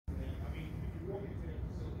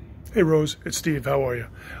Hey Rose, it's Steve. How are you?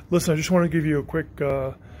 Listen, I just want to give you a quick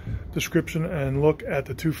description and look at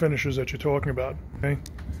the two finishes that you're talking about. Okay,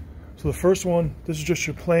 so the first one, this is just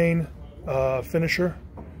your plain finisher.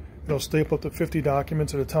 It'll staple up to 50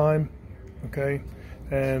 documents at a time. Okay,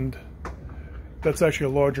 and that's actually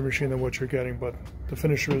a larger machine than what you're getting, but the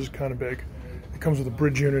finisher is kind of big. It comes with a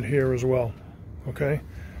bridge unit here as well. Okay,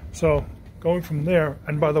 so going from there,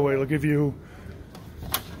 and by the way, it'll give you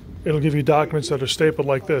documents that are stapled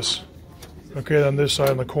like this, okay, on this side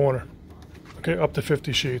in the corner, okay, up to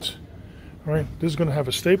 50 sheets. All right, this is going to have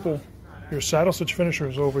a staple. Your saddle stitch finisher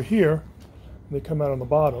is over here, and they come out on the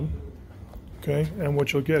bottom, okay, and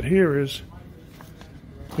what you'll get here is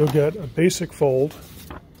you'll get a basic fold,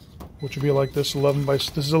 which will be like this,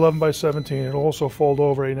 this is 11 by 17. It'll also fold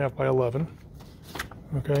over 8.5 by 11,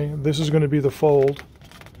 okay. This is going to be the fold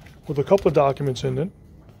with a couple of documents in it,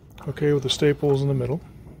 okay, with the staples in the middle,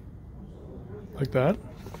 like that.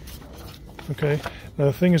 Okay, now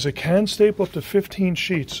the thing is, it can staple up to 15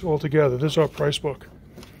 sheets altogether. This is our price book.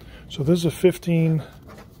 So this is a 15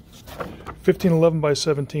 11 by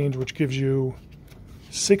 17s, which gives you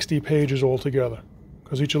 60 pages altogether,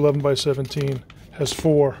 because each 11 by 17 has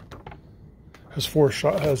four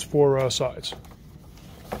sides.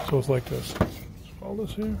 So it's like this. Let's follow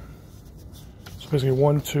this here. So basically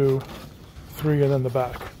 1, 2, 3, and then the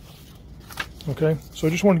back. Okay, so I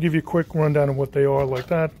just want to give you a quick rundown of what they are like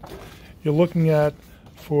that. You're looking at,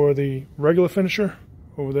 for the regular finisher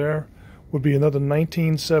over there, would be another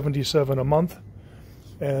 $19.77 a month,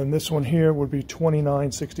 and this one here would be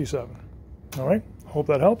 $29.67. All right, hope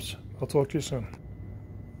that helps. I'll talk to you soon.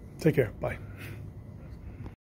 Take care. Bye.